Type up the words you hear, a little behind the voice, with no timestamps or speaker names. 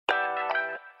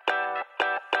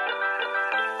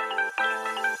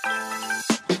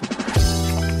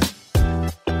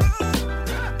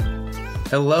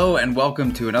Hello and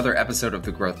welcome to another episode of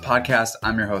the Growth Podcast.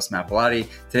 I'm your host, Matt Bellotti.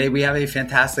 Today we have a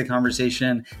fantastic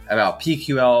conversation about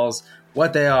PQLs,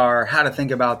 what they are, how to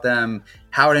think about them,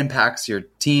 how it impacts your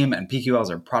team, and PQLs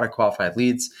are product qualified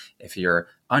leads. If you're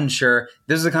unsure,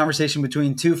 this is a conversation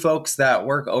between two folks that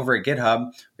work over at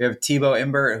GitHub. We have Thibaut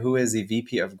Imbert, who is the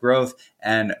VP of Growth,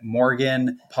 and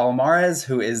Morgan Palomares,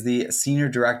 who is the Senior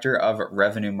Director of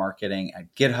Revenue Marketing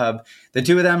at GitHub. The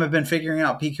two of them have been figuring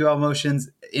out PQL motions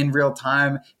in real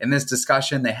time. In this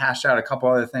discussion, they hashed out a couple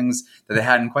other things that they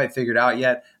hadn't quite figured out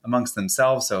yet amongst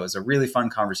themselves. So it was a really fun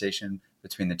conversation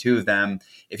between the two of them.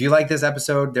 If you like this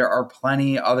episode, there are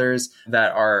plenty others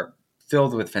that are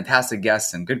filled with fantastic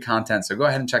guests and good content. So go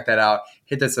ahead and check that out.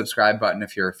 Hit the subscribe button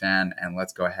if you're a fan, and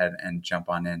let's go ahead and jump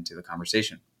on into the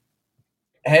conversation.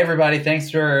 Hey, everybody. Thanks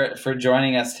for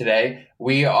joining us today.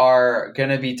 We are going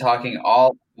to be talking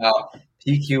all about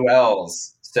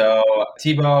PQLs. So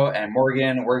Thibaut and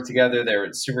Morgan work together.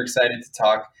 They're super excited to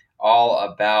talk all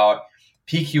about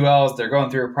PQLs. They're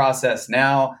going through a process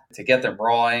now to get them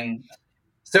rolling.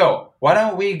 So why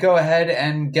don't we go ahead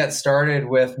and get started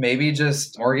with maybe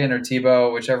just Morgan or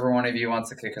Thibaut, whichever one of you wants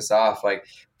to kick us off.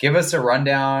 Give us a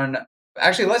rundown.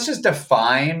 Actually, let's just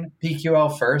define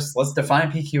PQL first. Let's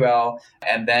define PQL,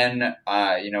 and then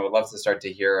we'd love to start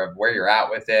to hear of where you're at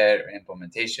with it,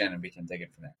 implementation, and we can take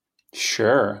it from there.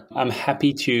 Sure. I'm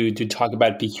happy to talk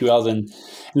about PQLs. And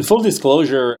in full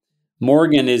disclosure,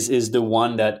 Morgan is the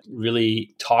one that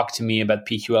really talked to me about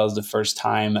PQLs the first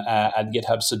time at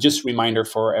GitHub. So just a reminder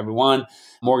for everyone,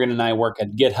 Morgan and I work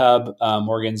at GitHub.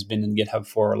 Morgan's been in GitHub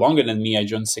for longer than me. I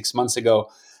joined 6 months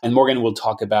ago. And Morgan will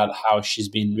talk about how she's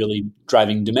been really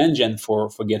driving demand gen for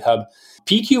GitHub.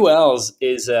 PQLs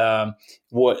is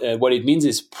what it means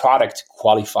is product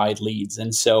qualified leads.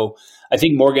 And so I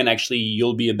think, Morgan, actually,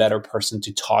 you'll be a better person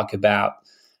to talk about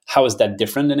how is that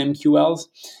different than MQLs.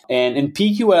 And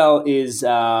PQL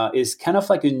is kind of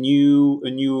like a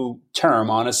new term,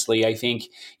 honestly. I think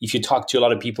if you talk to a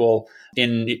lot of people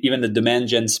in even the demand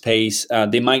gen space,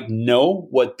 they might know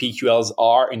what PQLs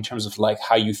are in terms of like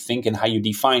how you think and how you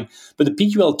define. But the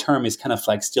PQL term is kind of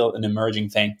like still an emerging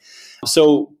thing.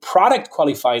 So product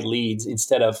qualified leads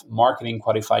instead of marketing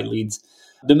qualified leads.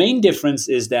 The main difference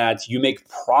is that you make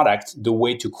product the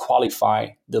way to qualify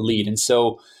the lead. And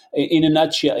so in a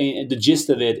nutshell, the gist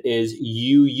of it is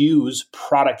you use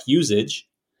product usage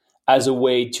as a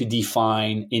way to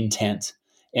define intent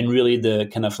and really the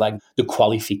kind of like the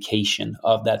qualification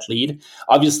of that lead.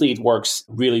 Obviously, it works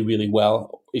really, really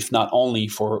well, if not only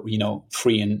for,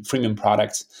 free and freemium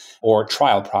products or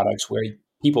trial products where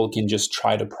people can just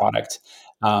try the product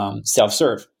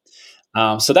self-serve.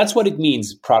 So that's what it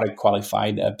means, product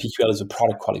qualified. PQL is a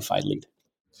product qualified lead.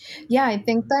 Yeah, I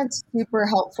think that's super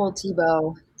helpful,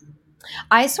 Thibaut.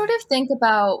 I sort of think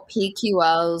about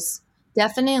PQLs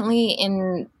definitely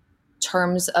in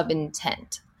terms of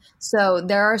intent. So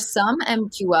there are some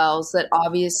MQLs that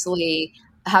obviously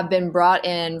have been brought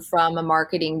in from a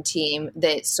marketing team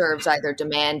that serves either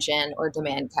demand gen or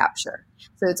demand capture.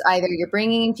 So it's either you're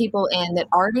bringing people in that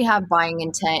already have buying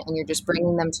intent and you're just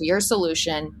bringing them to your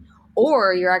solution,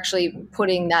 or you're actually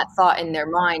putting that thought in their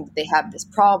mind that they have this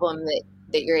problem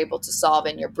that you're able to solve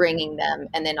and you're bringing them,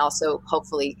 and then also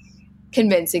hopefully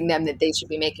convincing them that they should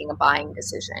be making a buying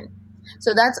decision.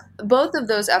 So that's both of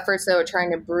those efforts that are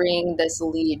trying to bring this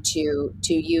lead to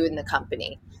you and the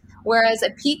company. Whereas a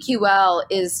PQL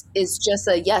is just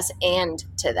a yes and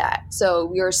to that. So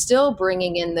we are still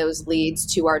bringing in those leads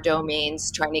to our domains,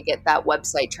 trying to get that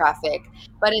website traffic.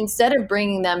 But instead of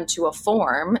bringing them to a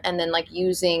form and then like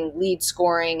using lead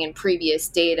scoring and previous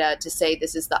data to say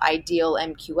this is the ideal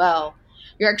MQL,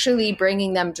 you're actually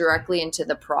bringing them directly into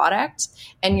the product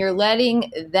and you're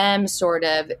letting them sort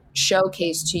of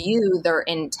showcase to you their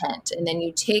intent. And then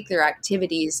you take their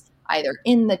activities either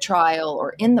in the trial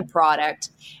or in the product,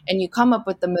 and you come up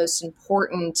with the most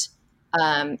important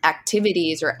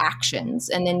activities or actions.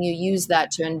 And then you use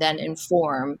that to then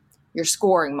inform your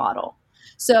scoring model.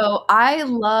 So I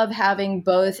love having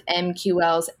both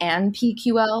MQLs and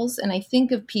PQLs. And I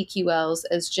think of PQLs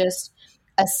as just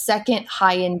a second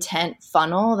high intent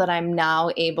funnel that I'm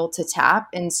now able to tap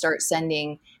and start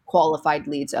sending qualified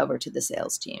leads over to the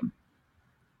sales team.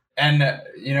 And,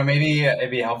 maybe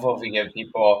it'd be helpful if we give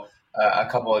people a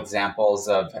couple examples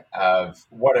of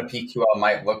what a PQL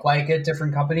might look like at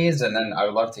different companies. And then I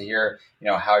would love to hear,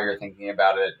 how you're thinking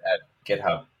about it at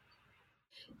GitHub.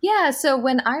 Yeah. So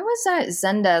when I was at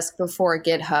Zendesk before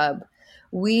GitHub,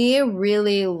 we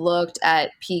really looked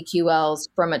at PQLs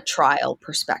from a trial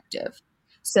perspective.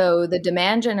 So the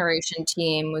demand generation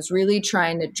team was really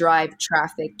trying to drive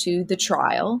traffic to the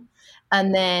trial.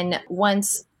 And then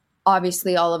once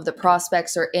obviously all of the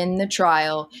prospects are in the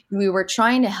trial. We were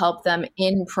trying to help them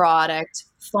in product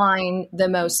find the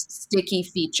most sticky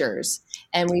features.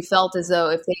 And we felt as though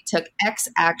if they took X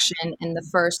action in the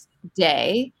first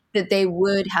day, that they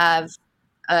would have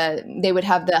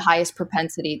the highest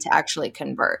propensity to actually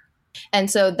convert.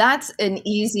 And so that's an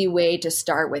easy way to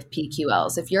start with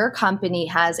PQLs. If your company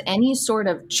has any sort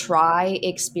of try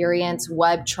experience,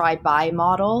 web try buy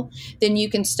model, then you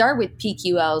can start with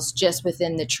PQLs just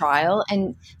within the trial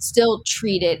and still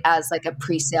treat it as like a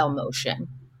pre-sale motion.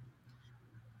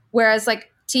 Whereas like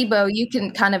Thibaut, you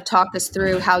can kind of talk us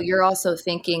through how you're also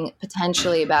thinking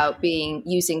potentially about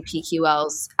using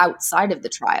PQLs outside of the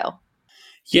trial.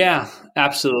 Yeah,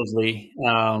 absolutely.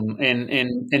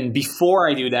 And before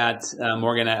I do that,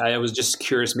 Morgan, I was just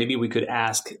curious. Maybe we could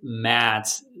ask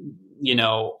Matt.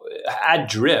 At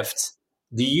Drift,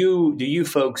 do you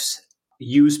folks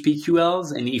use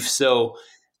PQLs, and if so,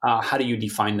 how do you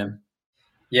define them?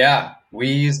 Yeah, we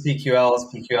use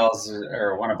PQLs. PQLs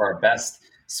are one of our best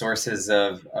sources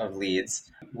of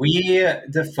leads. We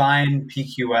define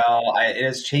PQL. It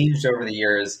has changed over the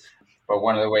years. But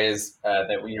one of the ways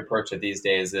that we approach it these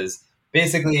days is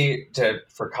basically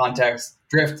for context,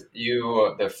 Drift,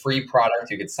 the free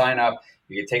product, you could sign up,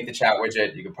 you could take the chat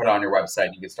widget, you could put it on your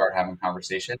website, you could start having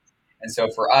conversations. And so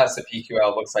for us, a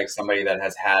PQL looks like somebody that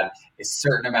has had a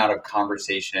certain amount of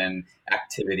conversation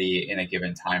activity in a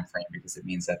given time frame, because it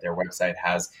means that their website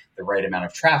has the right amount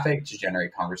of traffic to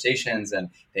generate conversations, and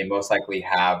they most likely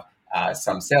have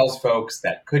some sales folks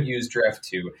that could use Drift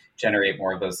to generate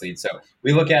more of those leads. So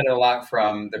we look at it a lot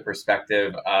from the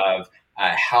perspective of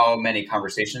how many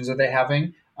conversations are they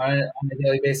having on a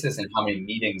daily basis, and how many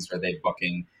meetings are they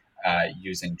booking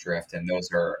using Drift, and those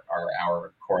are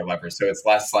our core levers. So it's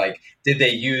less like did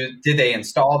they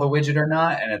install the widget or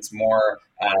not, and it's more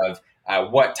of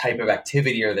what type of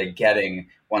activity are they getting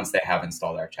once they have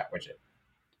installed our chat widget.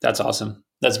 That's awesome.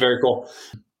 That's very cool.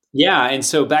 Yeah, and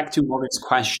so back to Morgan's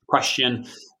question,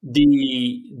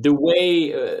 the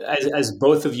way, as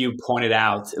both of you pointed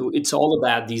out, it's all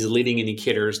about these leading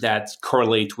indicators that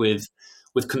correlate with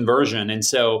conversion. And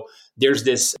so there's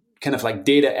this kind of like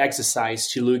data exercise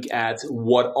to look at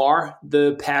what are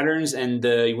the patterns and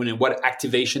what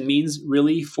activation means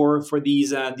really for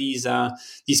these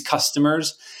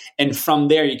customers. And from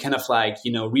there, you kind of like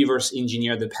reverse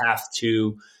engineer the path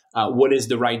to what is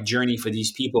the right journey for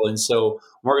these people. And so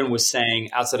Morgan was saying,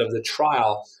 outside of the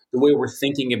trial, the way we're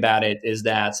thinking about it is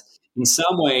that in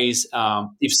some ways,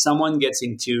 if someone gets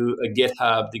into the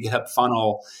GitHub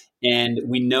funnel, and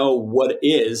we know what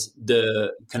is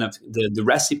the kind of the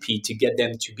recipe to get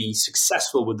them to be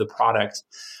successful with the product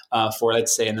for,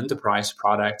 let's say, an enterprise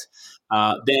product,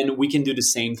 then we can do the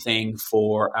same thing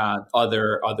for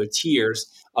other tiers,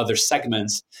 other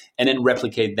segments, and then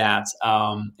replicate that.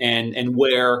 And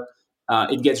where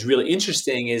it gets really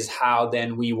interesting is how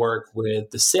then we work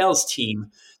with the sales team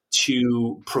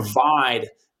to provide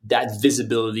that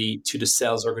visibility to the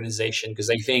sales organization.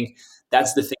 Because I think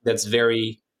that's the thing that's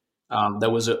very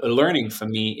that was a learning for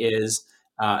me is,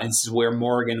 and this is where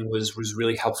Morgan was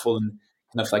really helpful in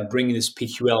kind of like bringing this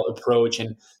PQL approach.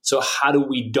 And so how do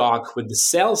we dock with the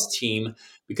sales team?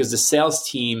 Because the sales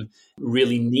team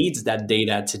really needs that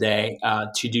data today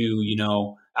to do,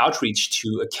 outreach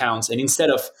to accounts. And instead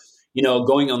of,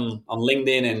 going on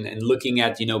LinkedIn and looking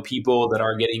at, people that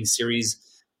are getting Series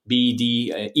B,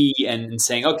 D, E, and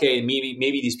saying, okay,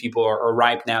 maybe these people are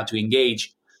ripe now to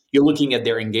engage. You're looking at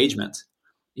their engagement.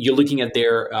 You're looking at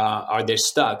their are they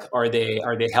stuck? Are they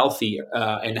healthy?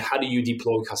 And how do you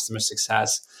deploy customer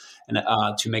success and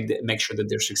to make sure that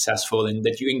they're successful and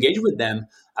that you engage with them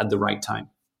at the right time?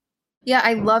 Yeah,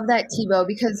 I love that, Thibaut,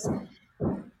 because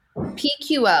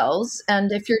PQLs,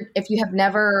 and if you have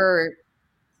never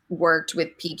worked with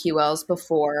PQLs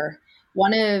before,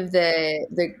 one of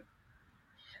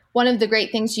the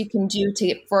great things you can do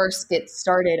to first get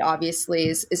started, obviously,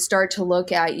 is start to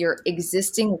look at your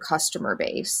existing customer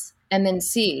base and then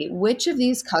see which of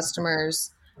these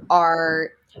customers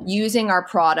are using our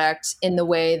product in the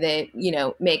way that,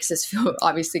 makes us feel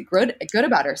obviously good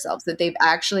about ourselves, that they've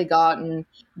actually gotten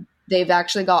the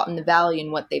value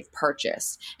in what they've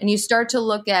purchased. And you start to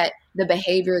look at the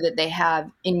behavior that they have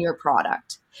in your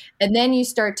product. And then you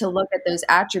start to look at those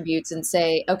attributes and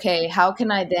say, okay, how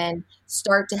can I then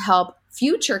start to help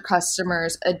future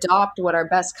customers adopt what our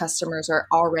best customers are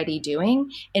already doing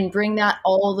and bring that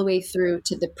all the way through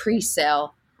to the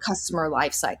pre-sale customer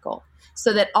lifecycle.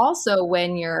 So that also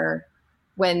when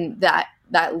that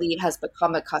lead has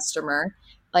become a customer,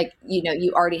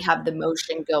 you already have the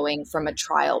motion going from a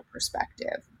trial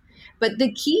perspective. But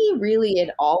the key really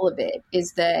in all of it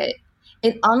is that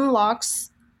it unlocks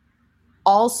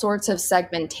all sorts of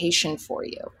segmentation for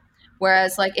you.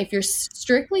 Whereas like if you're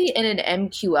strictly in an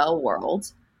MQL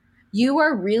world, you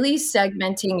are really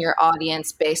segmenting your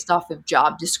audience based off of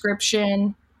job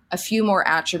description, a few more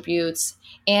attributes,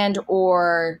 and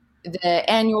or the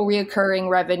annual reoccurring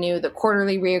revenue, the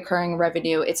quarterly reoccurring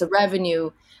revenue. It's a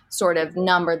revenue sort of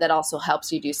number that also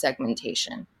helps you do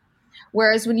segmentation.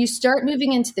 Whereas when you start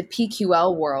moving into the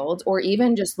PQL world, or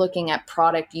even just looking at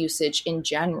product usage in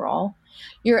general,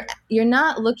 you're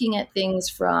not looking at things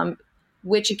from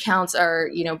which accounts are,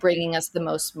 bringing us the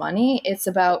most money. It's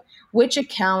about which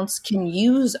accounts can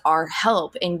use our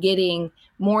help in getting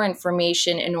more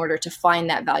information in order to find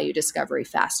that value discovery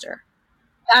faster.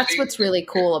 That's what's really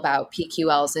cool about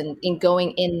PQLs and in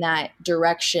going in that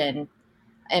direction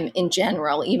in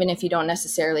general, even if you don't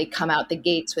necessarily come out the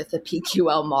gates with a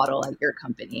PQL model at your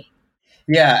company.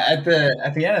 Yeah, at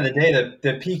the end of the day,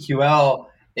 the PQL,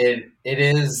 it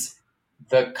is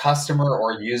the customer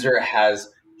or user has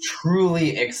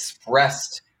truly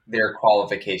expressed their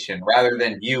qualification rather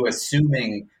than you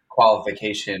assuming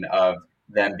qualification of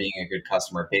them being a good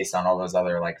customer based on all those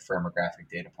other like firmographic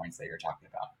data points that you're talking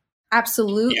about.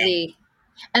 Absolutely. Yeah.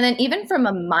 And then even from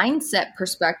a mindset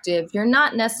perspective, you're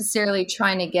not necessarily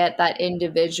trying to get that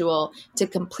individual to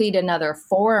complete another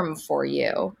form for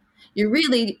you. You're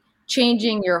really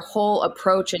changing your whole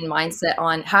approach and mindset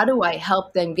on how do I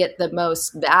help them get the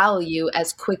most value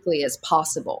as quickly as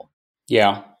possible.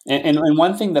 Yeah. And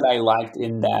one thing that I liked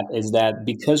in that is that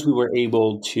because we were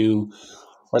able to,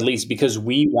 or at least because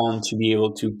we want to be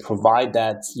able to provide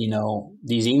that,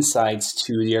 these insights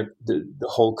to the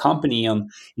whole company on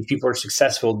if people are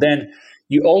successful, then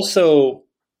you also,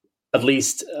 at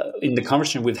least in the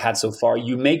conversation we've had so far,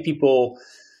 you make people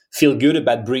feel good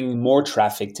about bringing more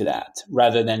traffic to that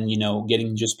rather than,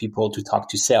 getting just people to talk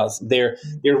to sales. There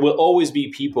will always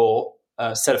be people,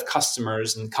 a set of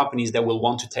customers and companies that will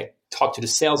want to talk to the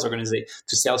sales organization,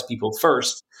 to salespeople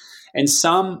first. And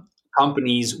some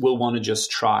companies will want to just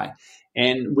try.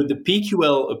 And with the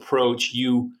PQL approach,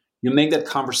 you make that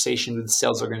conversation with the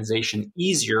sales organization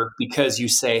easier because you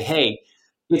say, hey,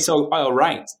 it's all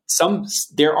right.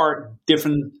 There are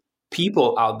different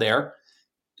people out there.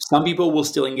 Some people will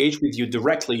still engage with you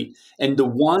directly. And the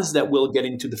ones that will get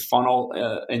into the funnel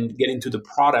and get into the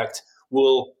product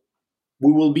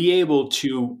we will be able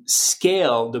to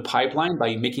scale the pipeline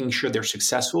by making sure they're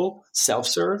successful,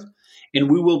 self-serve, and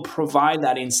we will provide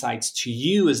that insights to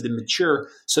you as the mature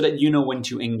so that you know when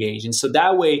to engage. And so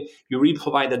that way, you really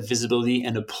provide that visibility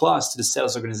and a plus to the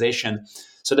sales organization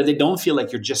so that they don't feel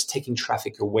like you're just taking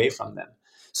traffic away from them.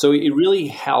 So it really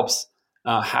helps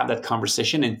have that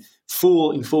conversation. And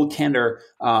in full candor,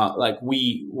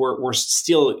 we're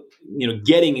still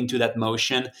getting into that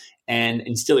motion and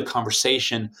instill a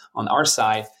conversation on our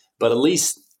side. But at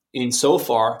least in so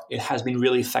far, it has been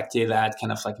really effective at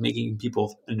kind of like making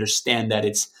people understand that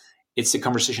it's a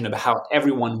conversation about how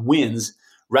everyone wins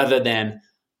rather than,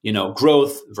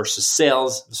 growth versus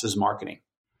sales versus marketing.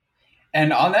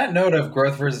 And on that note of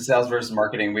growth versus sales versus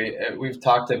marketing, we've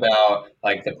talked about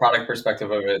like the product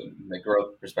perspective of it, the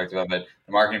growth perspective of it,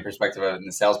 the marketing perspective of it, and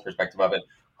the sales perspective of it.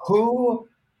 Who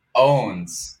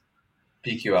owns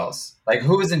PQLs? Like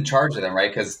who is in charge of them, right?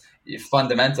 Because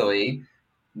fundamentally,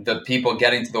 the people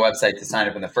getting to the website to sign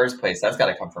up in the first place, that's got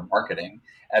to come from marketing.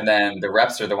 And then the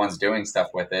reps are the ones doing stuff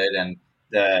with it. And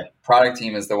the product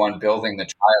team is the one building the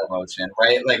trial motion,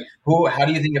 right? Like how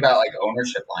do you think about like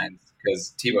ownership lines?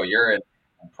 Because Thibaut, you're in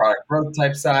product growth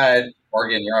type side.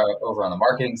 Morgan, you're over on the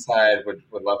marketing side.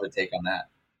 Would love to take on that.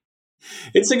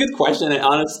 It's a good question. And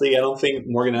honestly, I don't think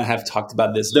Morgan and I have talked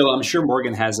about this, though I'm sure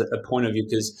Morgan has a point of view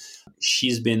because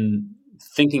she's been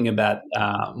thinking about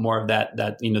more of that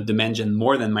dimension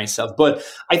more than myself. But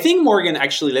I think Morgan,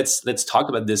 actually, let's talk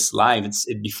about this live.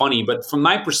 It'd be funny. But from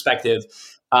my perspective,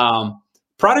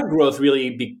 product growth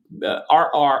really,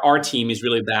 our team is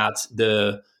really about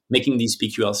making these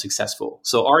PQLs successful.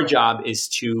 So our job is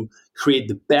to create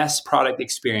the best product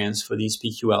experience for these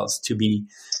PQLs to be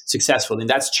successful. And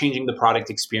that's changing the product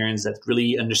experience, that's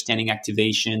really understanding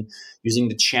activation, using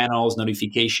the channels,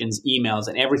 notifications, emails,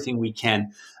 and everything we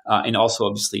can, and also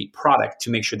obviously product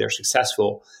to make sure they're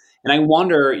successful. And I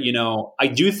wonder, I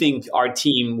do think our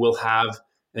team will have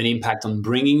an impact on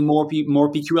bringing more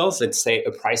PQLs, let's say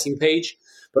a pricing page.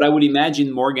 But I would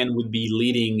imagine Morgan would be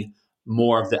leading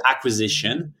more of the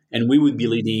acquisition and we would be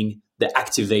leading the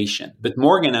activation. But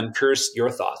Morgan, I'm curious your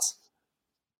thoughts.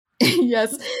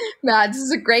 Yes, Matt, this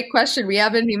is a great question. We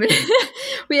haven't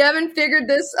figured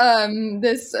this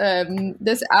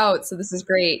out. So this is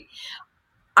great.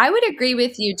 I would agree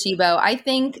with you, Thibaut. I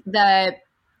think that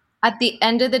at the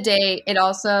end of the day, it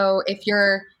also, if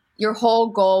you're your whole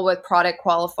goal with product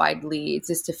qualified leads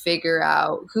is to figure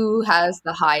out who has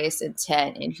the highest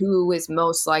intent and who is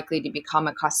most likely to become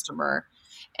a customer,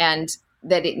 and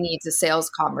that it needs a sales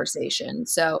conversation.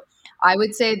 So I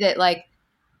would say that like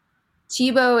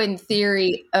Thibaut in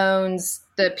theory owns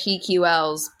the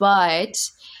PQLs, but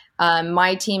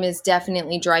my team is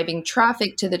definitely driving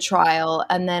traffic to the trial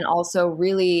and then also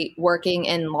really working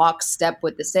in lockstep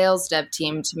with the sales dev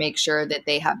team to make sure that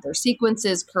they have their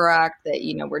sequences correct, that,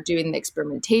 you know, we're doing the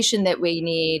experimentation that we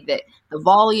need, that the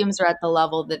volumes are at the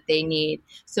level that they need.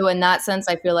 So in that sense,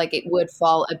 I feel like it would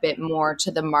fall a bit more to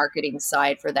the marketing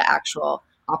side for the actual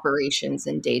operations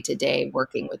and day-to-day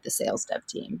working with the sales dev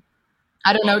team.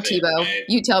 I don't know, Thibaut.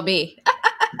 You tell me.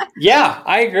 Yeah,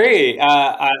 I agree.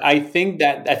 I think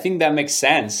that makes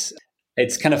sense.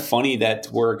 It's kind of funny that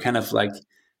we're kind of like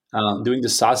doing the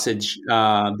sausage,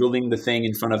 building the thing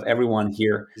in front of everyone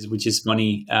here, which is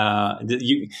funny.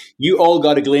 You all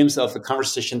got a glimpse of a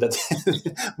conversation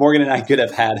that Morgan and I could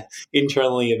have had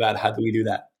internally about how do we do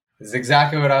that. This is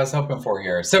exactly what I was hoping for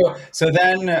here. So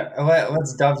then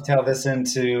let's dovetail this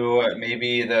into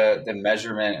maybe the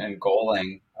measurement and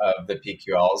goaling of the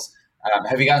PQLs.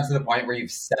 Have you gotten to the point where you've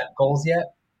set goals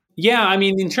yet? Yeah, I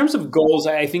mean, in terms of goals,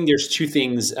 I think there's two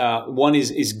things. One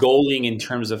is goaling in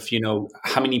terms of, you know,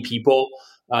 how many people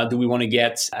do we want to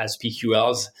get as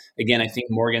PQLs? Again, I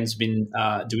think Morgan's been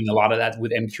doing a lot of that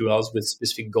with MQLs with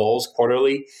specific goals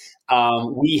quarterly. So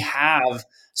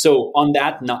on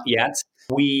that, not yet.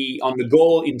 On the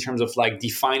goal in terms of like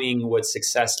defining what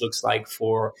success looks like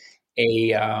for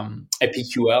a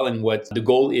PQL and what the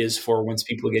goal is for once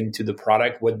people get into the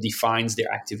product, what defines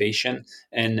their activation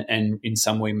and in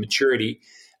some way maturity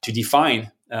to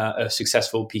define a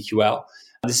successful PQL.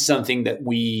 This is something that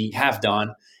we have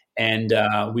done, and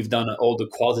we've done all the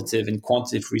qualitative and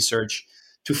quantitative research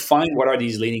to find what are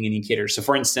these leading indicators. So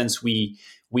for instance, we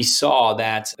saw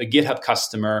that a GitHub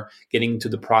customer getting to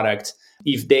the product,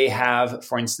 if they have,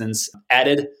 for instance,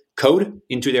 added code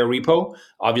into their repo,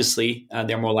 obviously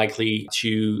they're more likely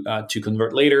to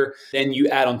convert later. Then you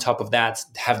add on top of that,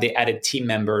 have they added team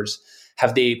members?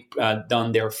 Have they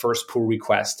done their first pull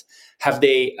request? Have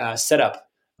they set up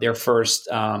their first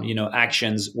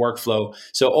actions workflow?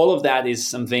 So all of that is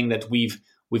something that we've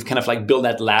kind of like built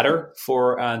that ladder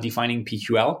for defining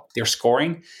PQL, their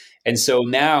scoring. And so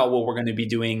now what we're going to be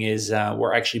doing is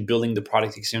we're actually building the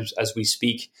product experience as we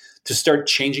speak to start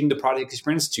changing the product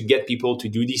experience to get people to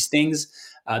do these things,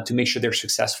 to make sure they're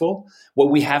successful.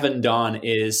 What we haven't done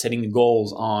is setting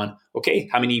goals on, okay,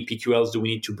 how many PQLs do we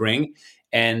need to bring?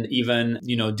 And even,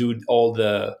 do all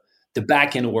the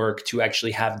back end work to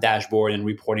actually have dashboard and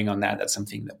reporting on that. That's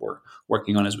something that we're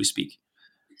working on as we speak.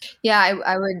 Yeah,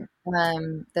 I would.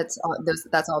 That's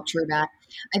all true, Matt.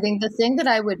 I think the thing that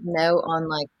I would note on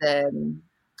like the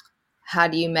how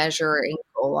do you measure a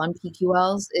goal on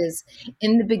PQLs is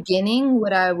in the beginning,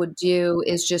 what I would do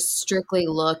is just strictly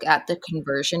look at the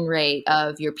conversion rate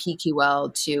of your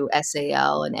PQL to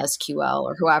SAL and SQL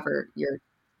or whoever your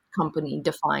company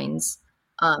defines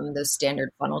those standard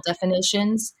funnel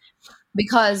definitions.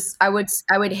 Because I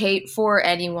would hate for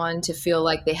anyone to feel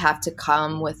like they have to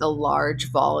come with a large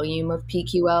volume of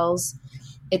PQLs.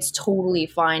 It's totally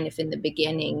fine if in the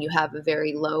beginning you have a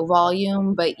very low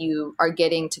volume, but you are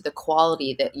getting to the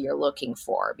quality that you're looking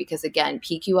for. Because again,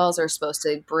 PQLs are supposed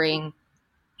to bring,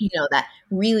 that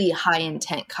really high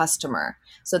intent customer.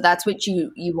 So that's what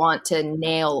you want to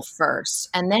nail first.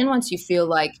 And then once you feel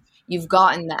like you've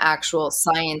gotten the actual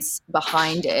science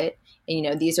behind it,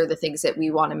 and, these are the things that we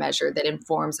want to measure that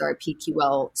informs our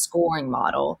PQL scoring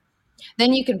model,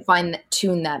 then you can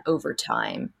tune that over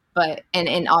time. But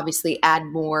and obviously add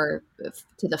more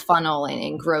to the funnel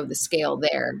and grow the scale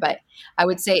there. But I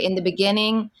would say in the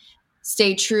beginning,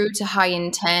 stay true to high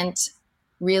intent,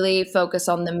 really focus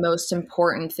on the most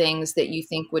important things that you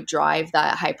think would drive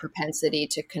that high propensity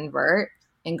to convert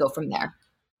and go from there.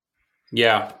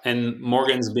 Yeah. And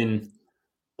Morgan's been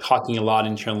talking a lot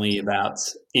internally about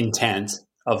intent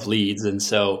of leads. And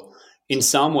so in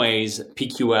some ways,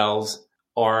 PQLs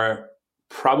are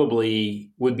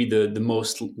probably would be the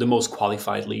most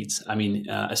qualified leads. I mean,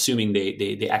 assuming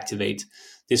they activate,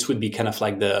 this would be kind of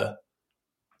like the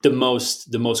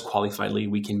most qualified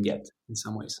lead we can get in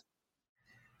some ways.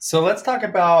 So let's talk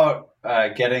about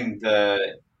getting the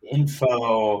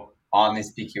info on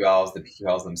these PQLs, the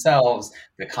PQLs themselves,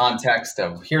 the context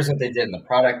of here's what they did in the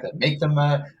product that make them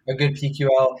a good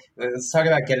PQL. Let's talk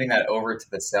about getting that over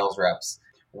to the sales reps.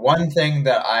 One thing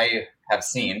that I have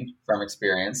seen from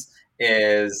experience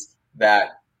is that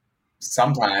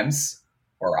sometimes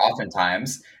or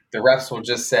oftentimes the reps will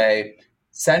just say,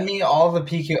 send me all the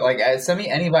PQ, send me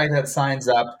anybody that signs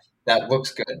up that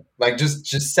looks good. Like just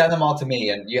send them all to me,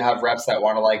 and you have reps that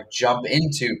want to like jump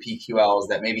into PQLs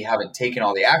that maybe haven't taken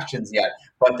all the actions yet,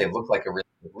 but they look like a really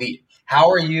good lead. How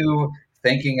are you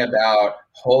thinking about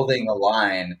holding the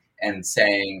line and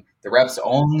saying the reps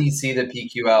only see the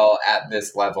PQL at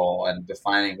this level and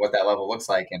defining what that level looks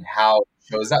like and how it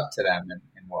shows up to them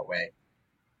in what way?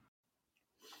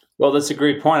 Well, that's a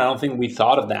great point. I don't think we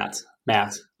thought of that,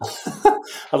 Matt.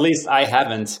 At least I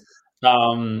haven't.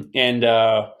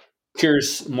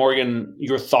 Curious, Morgan,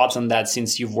 your thoughts on that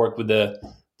since you've worked with the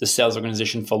sales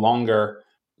organization for longer.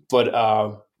 But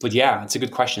yeah, it's a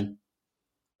good question.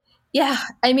 Yeah,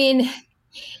 I mean,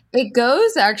 it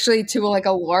goes actually to like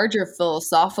a larger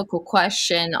philosophical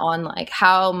question on like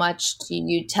how much do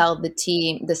you tell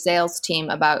the sales team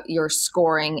about your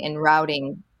scoring and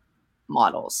routing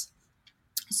models.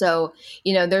 So,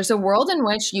 there's a world in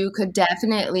which you could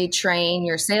definitely train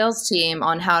your sales team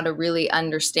on how to really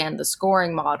understand the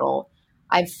scoring model.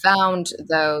 I've found,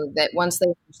 though, that once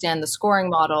they understand the scoring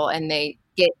model and they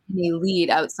get any lead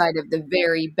outside of the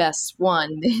very best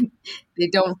one, they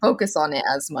don't focus on it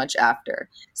as much after.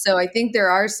 So I think there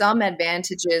are some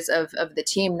advantages of the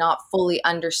team not fully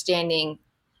understanding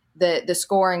the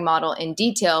scoring model in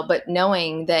detail, but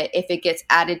knowing that if it gets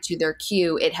added to their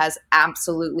queue, it has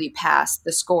absolutely passed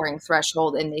the scoring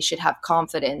threshold and they should have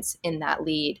confidence in that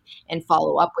lead and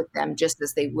follow up with them just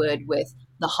as they would with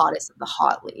the hottest of the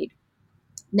hot lead.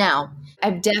 Now,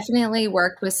 I've definitely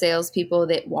worked with salespeople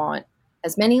that want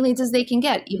as many leads as they can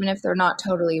get, even if they're not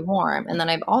totally warm. And then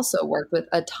I've also worked with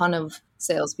a ton of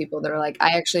salespeople that are like,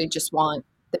 I actually just want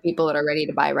the people that are ready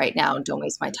to buy right now. Don't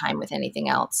waste my time with anything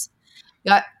else.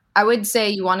 I would say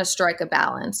you want to strike a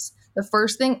balance. The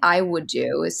first thing I would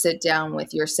do is sit down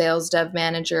with your sales dev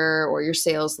manager or your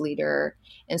sales leader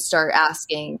and start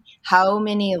asking, how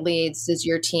many leads does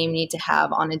your team need to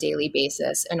have on a daily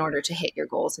basis in order to hit your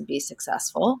goals and be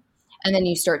successful? And then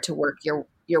you start to work your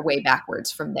way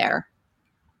backwards from there.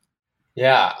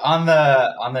 Yeah, on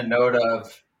the note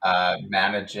of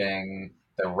managing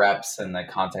the reps and the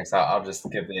context, I'll just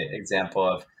give the example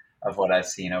of what I've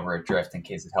seen over at Drift in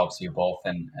case it helps you both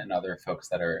and other folks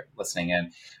that are listening in.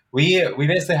 We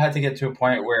basically had to get to a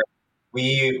point where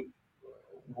we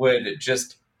would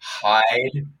just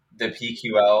hide the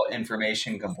PQL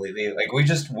information completely. Like we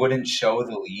just wouldn't show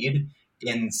the lead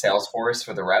in Salesforce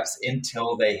for the reps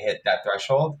until they hit that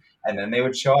threshold, and then they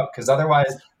would show up. Because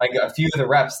otherwise, like a few of the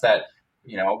reps that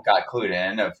got clued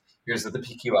in of here's what the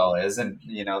PQL is, and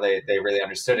they really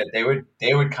understood it.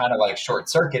 They would kind of like short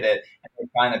circuit it and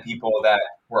find the people that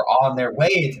were on their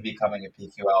way to becoming a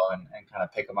PQL and kind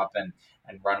of pick them up and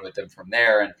run with them from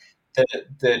there. And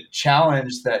the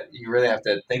challenge that you really have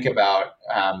to think about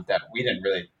that we didn't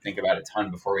really think about a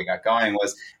ton before we got going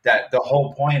was that the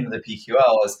whole point of the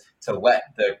PQL is to let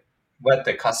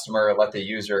the customer, let the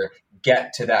user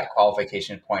get to that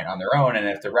qualification point on their own. And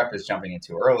if the rep is jumping in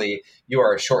too early, you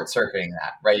are short circuiting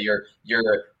that, right?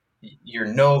 You're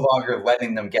no longer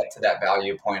letting them get to that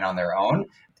value point on their own.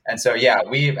 And so, yeah,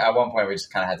 at one point we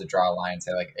just kind of had to draw a line and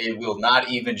say like, it will not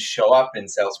even show up in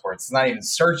Salesforce. It's not even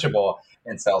searchable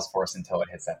in Salesforce until it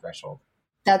hits that threshold.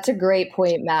 That's a great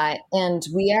point, Matt. And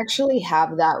we actually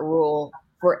have that rule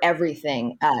for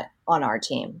everything on our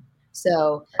team.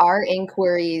 So our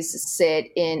inquiries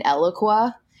sit in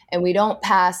Eloqua, and we don't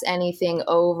pass anything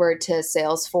over to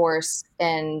Salesforce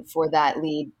and for that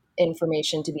lead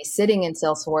information to be sitting in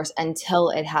Salesforce until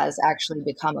it has actually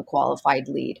become a qualified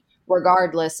lead,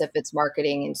 regardless if it's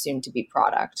marketing and soon to be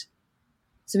product.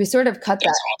 So we sort of cut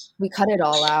it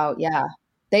all out. Yeah.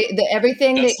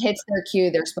 Everything that hits their queue,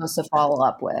 they're supposed to follow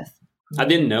up with. I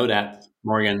didn't know that,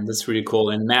 Morgan. That's really cool.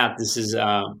 And Matt, this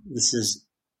is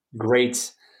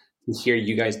great to hear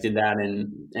you guys did that,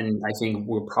 and I think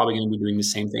we're probably going to be doing the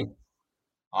same thing.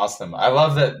 Awesome. I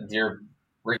love that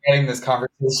we're getting this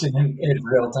conversation in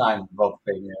real time, both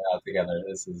figuring it out together.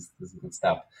 This is good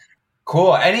stuff.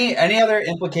 Cool. Any other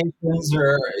implications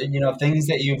or things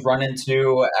that you've run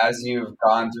into as you've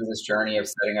gone through this journey of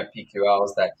setting up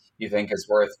PQLs that you think is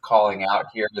worth calling out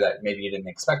here that maybe you didn't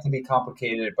expect to be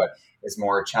complicated, but is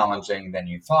more challenging than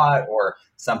you thought, or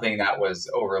something that was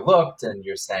overlooked and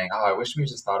you're saying, oh, I wish we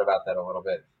just thought about that a little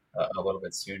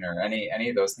bit sooner. Any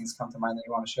of those things come to mind that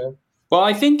you want to share? Well,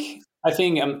 I think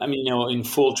in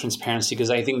full transparency, because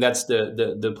I think that's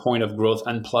the point of Growth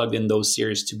Unplugged in those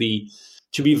series, to be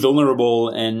vulnerable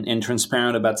and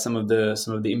transparent about some of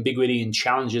the ambiguity and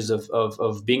challenges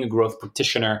of being a growth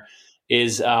practitioner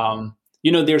is,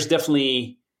 there's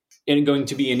definitely going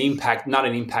to be not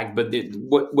an impact, but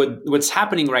what's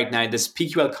happening right now, this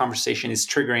PQL conversation is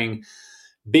triggering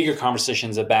bigger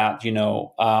conversations about,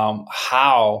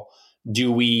 how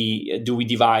do we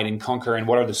divide and conquer, and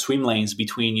what are the swim lanes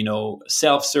between, you know,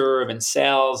 self-serve and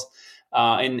sales,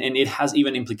 and it has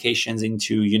even implications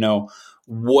into, you know,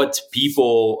 what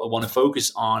people want to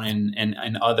focus on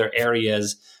in other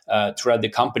areas throughout the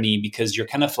company, because you're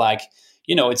kind of like,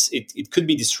 you know, it could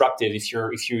be disruptive if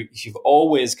you've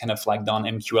always kind of like done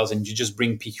MQLs and you just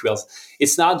bring PQLs.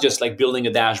 It's not just like building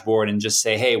a dashboard and just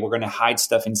say, hey, we're going to hide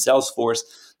stuff in Salesforce.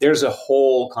 There's a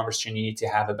whole conversation you need to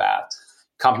have about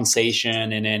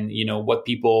compensation, and then, you know, what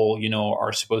people, you know,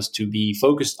 are supposed to be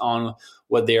focused on,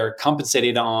 what they are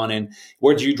compensated on, and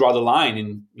where do you draw the line,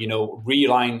 and, you know,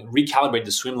 recalibrate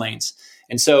the swim lanes.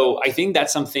 And so I think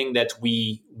that's something that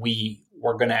we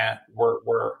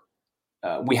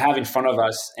have in front of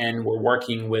us, and we're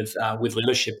working with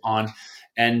leadership on.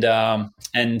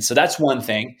 And so that's one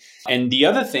thing. And the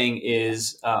other thing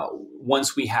is,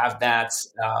 once we have that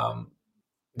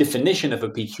definition of a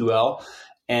PQL,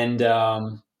 and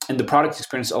the product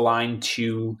experience aligned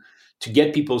to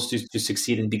get people to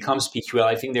succeed and becomes PQL,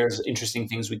 I think there's interesting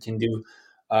things we can do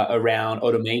around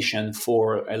automation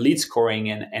for lead scoring,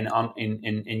 and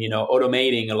you know,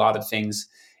 automating a lot of things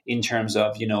in terms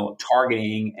of, you know,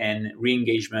 targeting and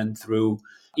re-engagement through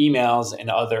emails and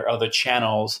other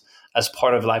channels as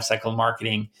part of lifecycle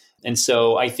marketing. And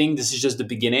so I think this is just the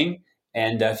beginning,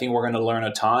 and I think we're going to learn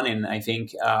a ton. And I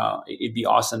think it'd be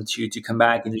awesome to come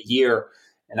back in a year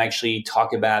and actually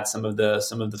talk about some of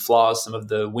the flaws, some of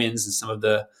the wins, and some of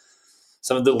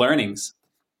the learnings.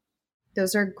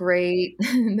 Those are great.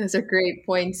 Those are great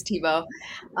points, Thibaut.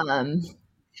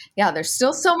 Yeah, there's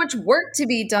still so much work to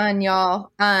be done,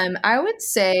 y'all. I would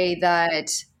say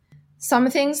that some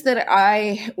things that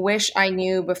I wish I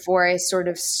knew before I sort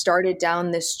of started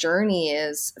down this journey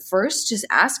is, first, just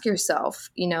ask yourself,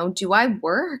 you know, do I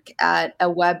work at a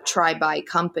web try-buy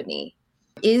company?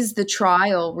 Is the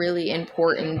trial really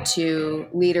important to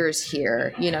leaders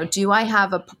here? You know, do I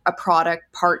have a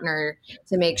product partner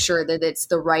to make sure that it's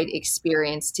the right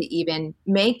experience to even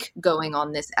make going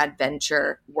on this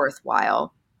adventure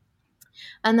worthwhile?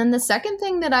 And then the second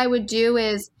thing that I would do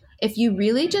is, if you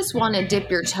really just want to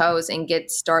dip your toes and get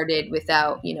started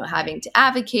without, you know, having to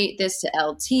advocate this to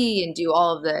LT and do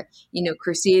all of the, you know,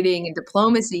 crusading and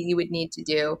diplomacy you would need to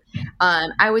do,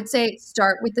 I would say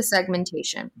start with the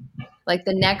segmentation. Like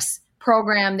the next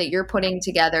program that you're putting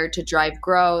together to drive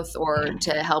growth or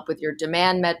to help with your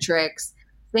demand metrics,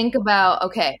 think about,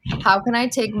 okay, how can I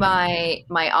take my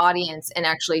audience and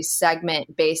actually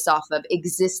segment based off of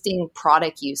existing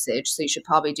product usage? So you should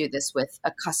probably do this with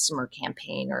a customer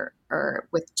campaign or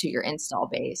to your install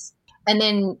base. And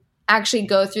then actually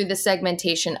go through the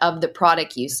segmentation of the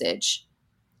product usage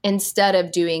instead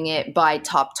of doing it by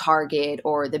top target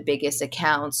or the biggest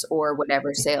accounts or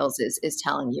whatever sales is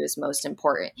telling you is most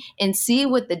important, and see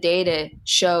what the data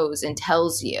shows and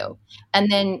tells you.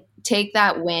 And then take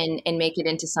that win and make it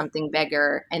into something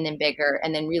bigger, and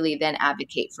then really then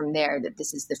advocate from there that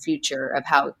this is the future of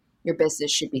how your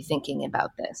business should be thinking about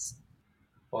this.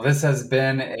 Well, this has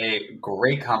been a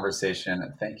great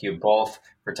conversation. Thank you both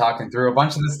for talking through a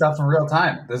bunch of this stuff in real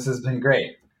time. This has been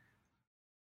great.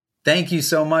 Thank you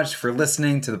so much for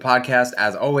listening to the podcast.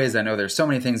 As always, I know there's so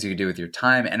many things you can do with your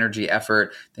time, energy,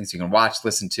 effort, things you can watch,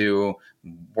 listen to,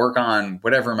 work on,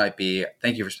 whatever it might be.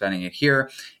 Thank you for spending it here.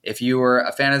 If you were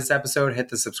a fan of this episode, hit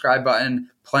the subscribe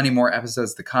button. Plenty more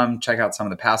episodes to come. Check out some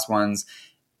of the past ones.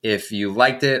 If you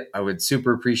liked it, I would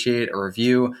super appreciate a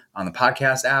review on the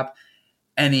podcast app.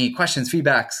 Any questions,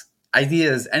 feedbacks,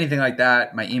 ideas, anything like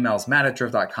that, my email is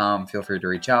matt@drift.com. Feel free to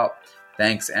reach out.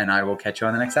 Thanks, and I will catch you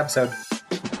on the next episode.